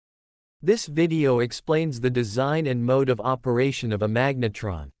This video explains the design and mode of operation of a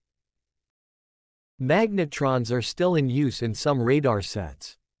magnetron. Magnetrons are still in use in some radar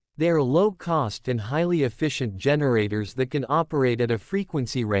sets. They are low-cost and highly efficient generators that can operate at a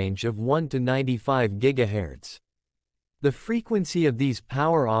frequency range of 1 to 95 GHz. The frequency of these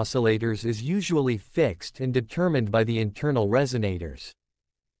power oscillators is usually fixed and determined by the internal resonators.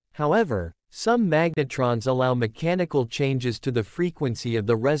 However, some magnetrons allow mechanical changes to the frequency of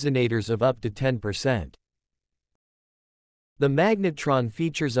the resonators of up to 10%. The magnetron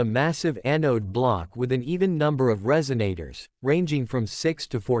features a massive anode block with an even number of resonators, ranging from 6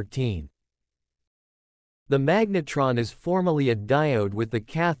 to 14. The magnetron is formally a diode with the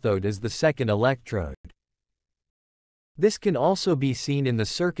cathode as the second electrode. This can also be seen in the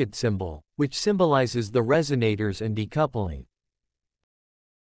circuit symbol, which symbolizes the resonators and decoupling.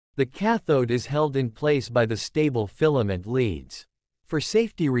 The cathode is held in place by the stable filament leads. For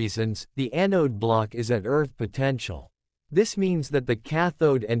safety reasons, the anode block is at earth potential. This means that the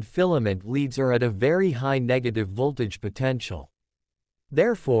cathode and filament leads are at a very high negative voltage potential.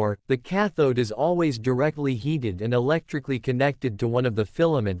 Therefore, the cathode is always directly heated and electrically connected to one of the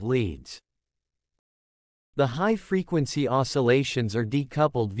filament leads. The high-frequency oscillations are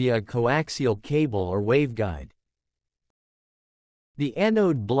decoupled via a coaxial cable or waveguide. The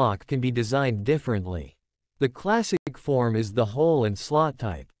anode block can be designed differently. The classic form is the hole and slot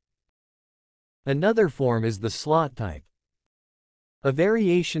type. Another form is the slot type. A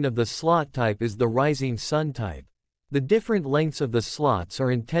variation of the slot type is the rising sun type. The different lengths of the slots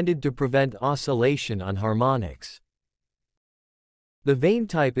are intended to prevent oscillation on harmonics. The vane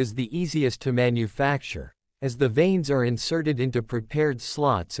type is the easiest to manufacture, as the vanes are inserted into prepared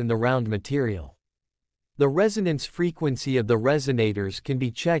slots in the round material. The resonance frequency of the resonators can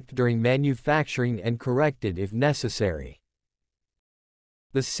be checked during manufacturing and corrected if necessary.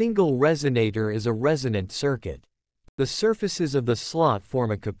 The single resonator is a resonant circuit. The surfaces of the slot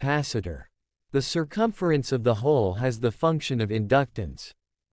form a capacitor. The circumference of the hole has the function of inductance.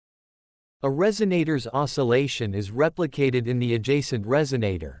 A resonator's oscillation is replicated in the adjacent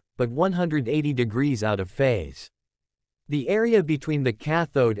resonator, but 180 degrees out of phase. The area between the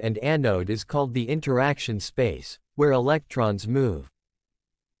cathode and anode is called the interaction space, where electrons move.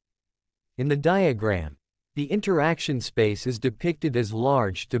 In the diagram, the interaction space is depicted as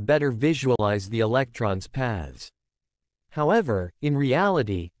large to better visualize the electrons' paths. However, in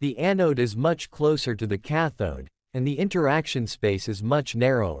reality, the anode is much closer to the cathode, and the interaction space is much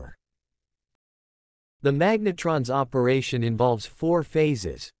narrower. The magnetron's operation involves 4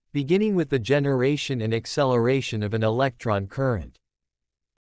 phases, beginning with the generation and acceleration of an electron current.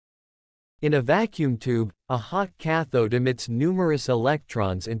 In a vacuum tube, a hot cathode emits numerous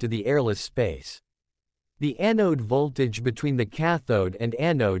electrons into the airless space. The anode voltage between the cathode and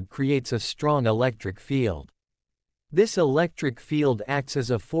anode creates a strong electric field. This electric field acts as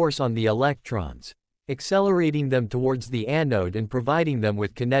a force on the electrons, accelerating them towards the anode and providing them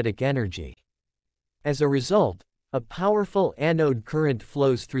with kinetic energy. As a result, a powerful anode current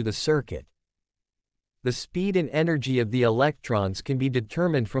flows through the circuit. The speed and energy of the electrons can be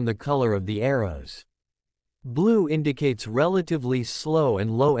determined from the color of the arrows. Blue indicates relatively slow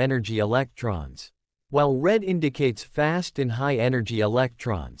and low-energy electrons, while red indicates fast and high-energy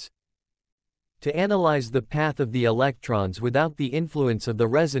electrons. To analyze the path of the electrons without the influence of the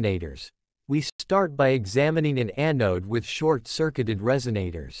resonators, we start by examining an anode with short-circuited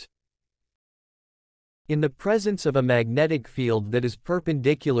resonators. In the presence of a magnetic field that is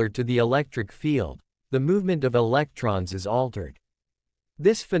perpendicular to the electric field, the movement of electrons is altered.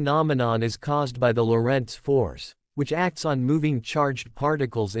 This phenomenon is caused by the Lorentz force, which acts on moving charged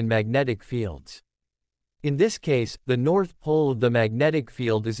particles in magnetic fields. In this case, the north pole of the magnetic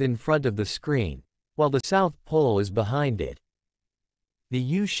field is in front of the screen, while the south pole is behind it. The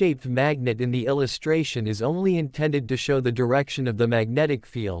U-shaped magnet in the illustration is only intended to show the direction of the magnetic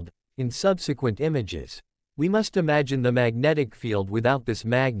field. In subsequent images, we must imagine the magnetic field without this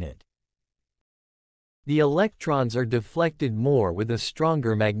magnet. The electrons are deflected more with a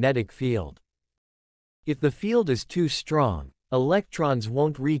stronger magnetic field. If the field is too strong, electrons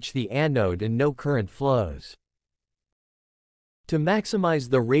won't reach the anode and no current flows. To maximize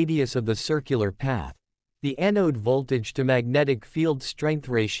the radius of the circular path, the anode voltage to magnetic field strength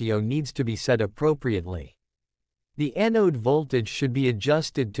ratio needs to be set appropriately. The anode voltage should be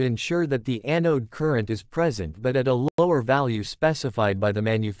adjusted to ensure that the anode current is present but at a lower value specified by the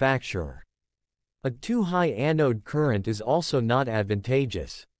manufacturer. A too high anode current is also not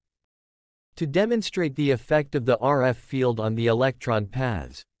advantageous. To demonstrate the effect of the RF field on the electron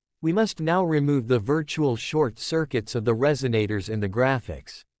paths, we must now remove the virtual short circuits of the resonators in the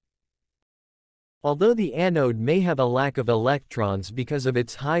graphics. Although the anode may have a lack of electrons because of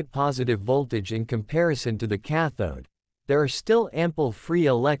its high positive voltage in comparison to the cathode, there are still ample free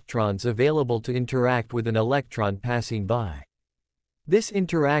electrons available to interact with an electron passing by. This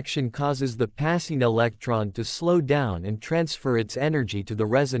interaction causes the passing electron to slow down and transfer its energy to the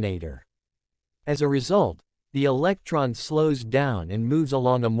resonator. As a result, the electron slows down and moves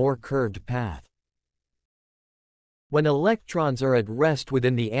along a more curved path. When electrons are at rest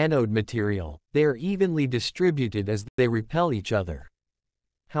within the anode material, they are evenly distributed as they repel each other.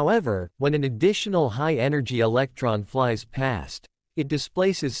 However, when an additional high-energy electron flies past, it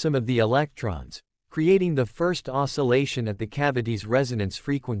displaces some of the electrons, creating the first oscillation at the cavity's resonance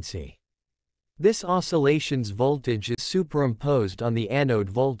frequency. This oscillation's voltage is superimposed on the anode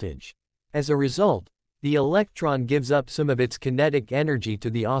voltage. As a result, the electron gives up some of its kinetic energy to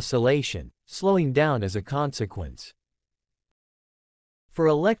the oscillation, slowing down as a consequence. For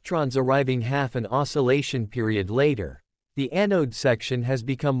electrons arriving half an oscillation period later, the anode section has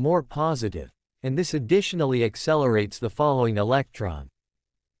become more positive, and this additionally accelerates the following electron.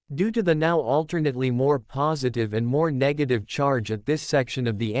 Due to the now alternately more positive and more negative charge at this section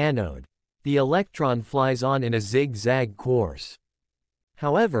of the anode, the electron flies on in a zigzag course.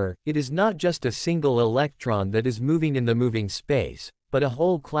 However, it is not just a single electron that is moving in the moving space, but a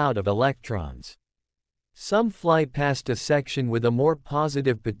whole cloud of electrons. Some fly past a section with a more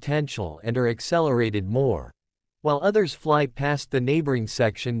positive potential and are accelerated more, while others fly past the neighboring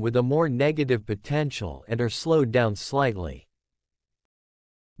section with a more negative potential and are slowed down slightly.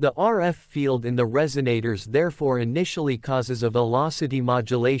 The RF field in the resonators therefore initially causes a velocity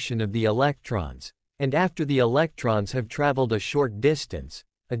modulation of the electrons, and after the electrons have traveled a short distance,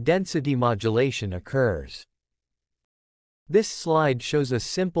 a density modulation occurs. This slide shows a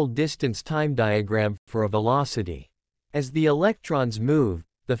simple distance time diagram for a velocity. As the electrons move,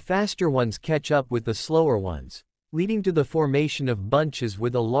 the faster ones catch up with the slower ones, leading to the formation of bunches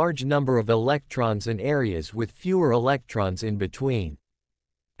with a large number of electrons and areas with fewer electrons in between.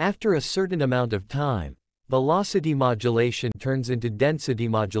 After a certain amount of time, velocity modulation turns into density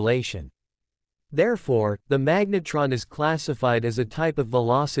modulation. Therefore, the magnetron is classified as a type of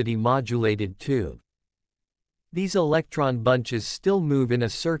velocity-modulated tube. These electron bunches still move in a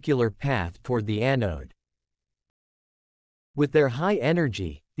circular path toward the anode. With their high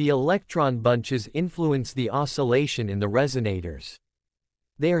energy, the electron bunches influence the oscillation in the resonators.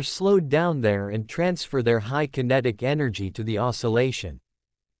 They are slowed down there and transfer their high kinetic energy to the oscillation.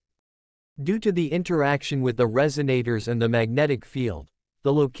 Due to the interaction with the resonators and the magnetic field,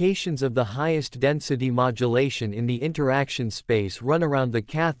 the locations of the highest density modulation in the interaction space run around the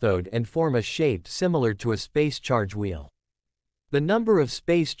cathode and form a shape similar to a space-charge wheel. The number of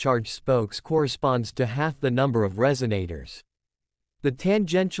space-charge spokes corresponds to half the number of resonators. The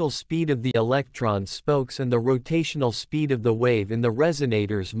tangential speed of the electron spokes and the rotational speed of the wave in the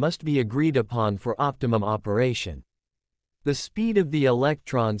resonators must be agreed upon for optimum operation. The speed of the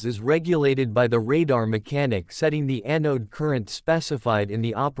electrons is regulated by the radar mechanic setting the anode current specified in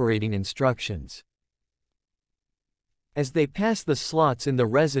the operating instructions. As they pass the slots in the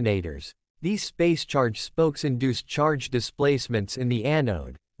resonators, these space-charge spokes induce charge displacements in the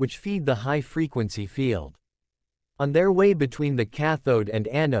anode, which feed the high-frequency field. On their way between the cathode and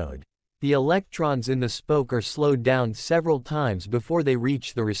anode, the electrons in the spoke are slowed down several times before they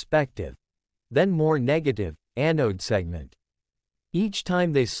reach the respective, then more negative, anode segment. Each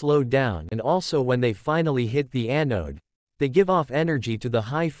time they slow down and also when they finally hit the anode, they give off energy to the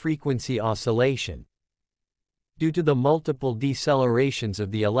high-frequency oscillation due to the multiple decelerations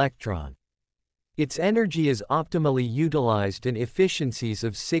of the electron. Its energy is optimally utilized and efficiencies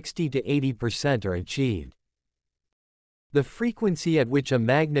of 60 to 80% are achieved. The frequency at which a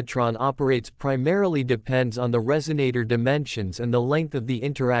magnetron operates primarily depends on the resonator dimensions and the length of the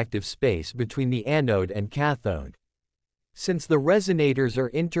interactive space between the anode and cathode. Since the resonators are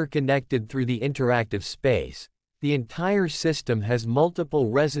interconnected through the interactive space, the entire system has multiple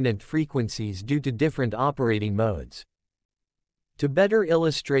resonant frequencies due to different operating modes. To better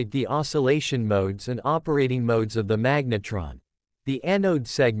illustrate the oscillation modes and operating modes of the magnetron, the anode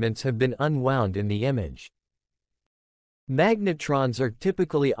segments have been unwound in the image. Magnetrons are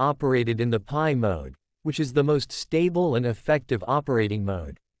typically operated in the pi mode, which is the most stable and effective operating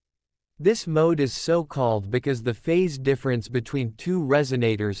mode. This mode is so called because the phase difference between two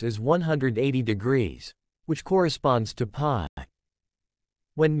resonators is 180 degrees, which corresponds to pi.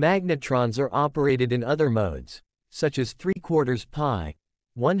 When magnetrons are operated in other modes, such as 3/4 pi,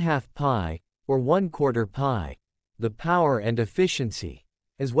 1/2 pi, or 1/4 pi, the power and efficiency,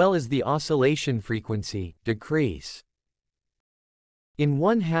 as well as the oscillation frequency, decrease. In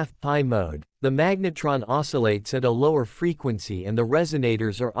 1/2 pi mode, the magnetron oscillates at a lower frequency and the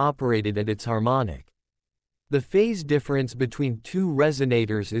resonators are operated at its harmonic. The phase difference between two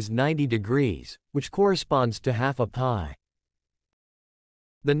resonators is 90 degrees, which corresponds to 1/2 pi.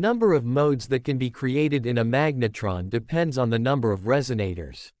 The number of modes that can be created in a magnetron depends on the number of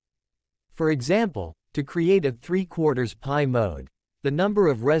resonators. For example, to create a 3/4 pi mode, the number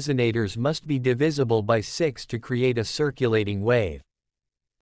of resonators must be divisible by 6 to create a circulating wave.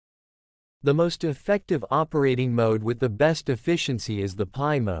 The most effective operating mode with the best efficiency is the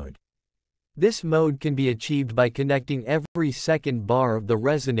pi mode. This mode can be achieved by connecting every second bar of the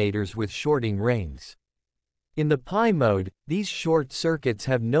resonators with shorting rings. In the pi mode, these short circuits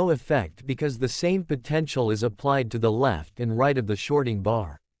have no effect because the same potential is applied to the left and right of the shorting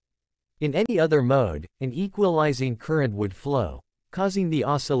bar. In any other mode, an equalizing current would flow, causing the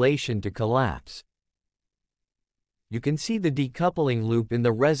oscillation to collapse. You can see the decoupling loop in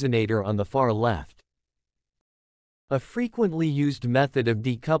the resonator on the far left. A frequently used method of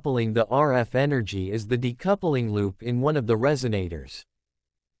decoupling the RF energy is the decoupling loop in one of the resonators.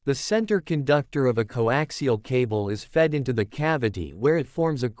 The center conductor of a coaxial cable is fed into the cavity where it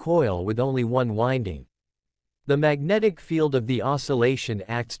forms a coil with only one winding. The magnetic field of the oscillation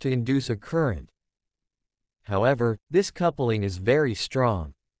acts to induce a current. However, this coupling is very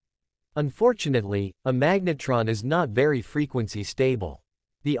strong. Unfortunately, a magnetron is not very frequency stable.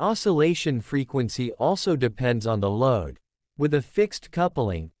 The oscillation frequency also depends on the load. With a fixed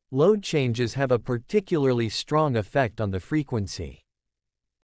coupling, load changes have a particularly strong effect on the frequency.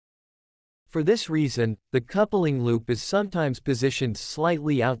 For this reason, the coupling loop is sometimes positioned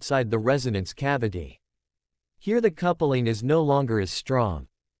slightly outside the resonance cavity. Here the coupling is no longer as strong.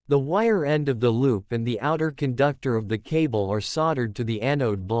 The wire end of the loop and the outer conductor of the cable are soldered to the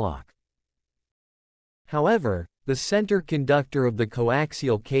anode block. However, the center conductor of the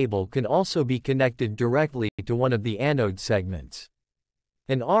coaxial cable can also be connected directly to one of the anode segments.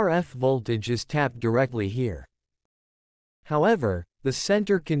 An RF voltage is tapped directly here. However, the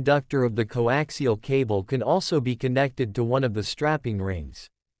center conductor of the coaxial cable can also be connected to one of the strapping rings.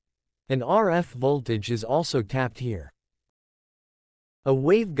 An RF voltage is also tapped here. A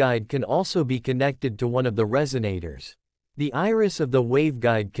waveguide can also be connected to one of the resonators. The iris of the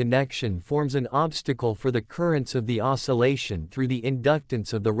waveguide connection forms an obstacle for the currents of the oscillation through the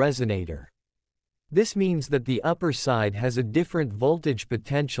inductance of the resonator. This means that the upper side has a different voltage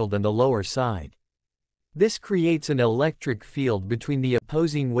potential than the lower side. This creates an electric field between the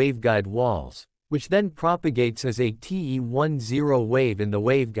opposing waveguide walls, which then propagates as a TE10 wave in the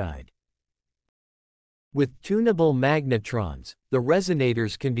waveguide. With tunable magnetrons, the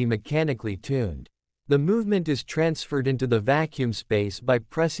resonators can be mechanically tuned. The movement is transferred into the vacuum space by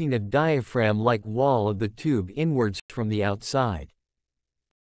pressing a diaphragm-like wall of the tube inwards from the outside.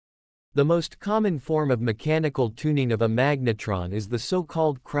 The most common form of mechanical tuning of a magnetron is the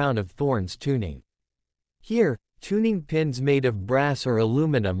so-called crown of thorns tuning. Here, tuning pins made of brass or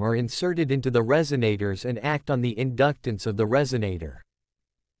aluminum are inserted into the resonators and act on the inductance of the resonator.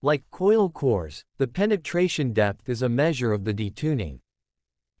 Like coil cores, the penetration depth is a measure of the detuning.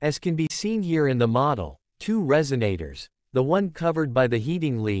 As can be seen here in the model, two resonators, the one covered by the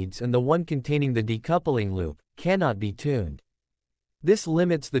heating leads and the one containing the decoupling loop, cannot be tuned. This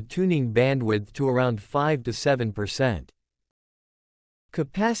limits the tuning bandwidth to around 5 to 7%.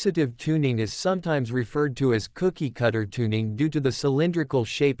 Capacitive tuning is sometimes referred to as cookie cutter tuning due to the cylindrical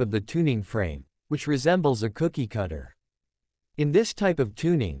shape of the tuning frame, which resembles a cookie cutter. In this type of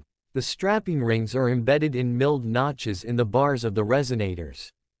tuning, the strapping rings are embedded in milled notches in the bars of the resonators.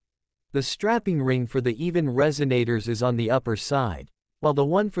 The strapping ring for the even resonators is on the upper side, while the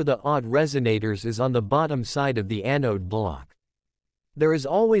one for the odd resonators is on the bottom side of the anode block. There is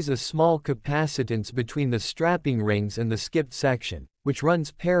always a small capacitance between the strapping rings and the skipped section, which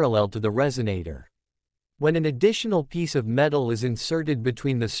runs parallel to the resonator. When an additional piece of metal is inserted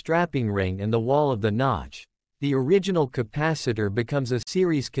between the strapping ring and the wall of the notch, the original capacitor becomes a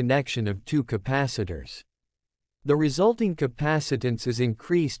series connection of two capacitors. The resulting capacitance is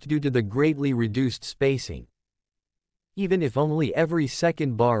increased due to the greatly reduced spacing. Even if only every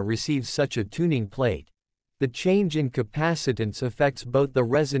second bar receives such a tuning plate, the change in capacitance affects both the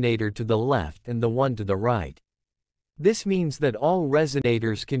resonator to the left and the one to the right. This means that all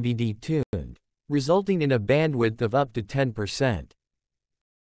resonators can be detuned, resulting in a bandwidth of up to 10%.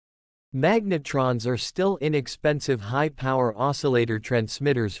 Magnetrons are still inexpensive high-power oscillator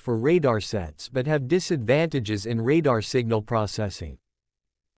transmitters for radar sets but have disadvantages in radar signal processing.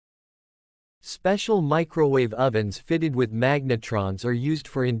 Special microwave ovens fitted with magnetrons are used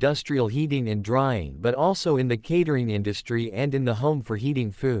for industrial heating and drying, but also in the catering industry and in the home for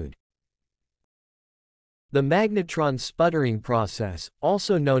heating food. The magnetron sputtering process,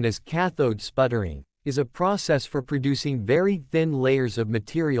 also known as cathode sputtering, is a process for producing very thin layers of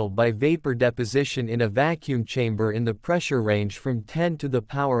material by vapor deposition in a vacuum chamber in the pressure range from 10 to the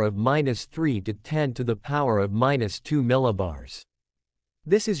power of -3 to 10 to the power of -2 millibars.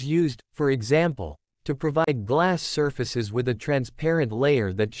 This is used, for example, to provide glass surfaces with a transparent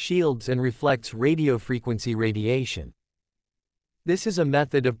layer that shields and reflects radiofrequency radiation. This is a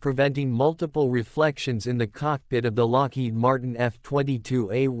method of preventing multiple reflections in the cockpit of the Lockheed Martin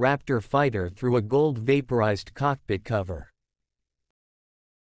F-22A Raptor fighter through a gold vaporized cockpit cover.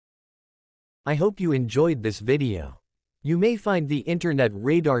 I hope you enjoyed this video. You may find the Internet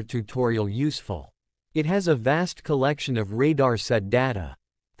radar tutorial useful. It has a vast collection of radar set data.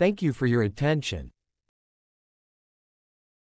 Thank you for your attention.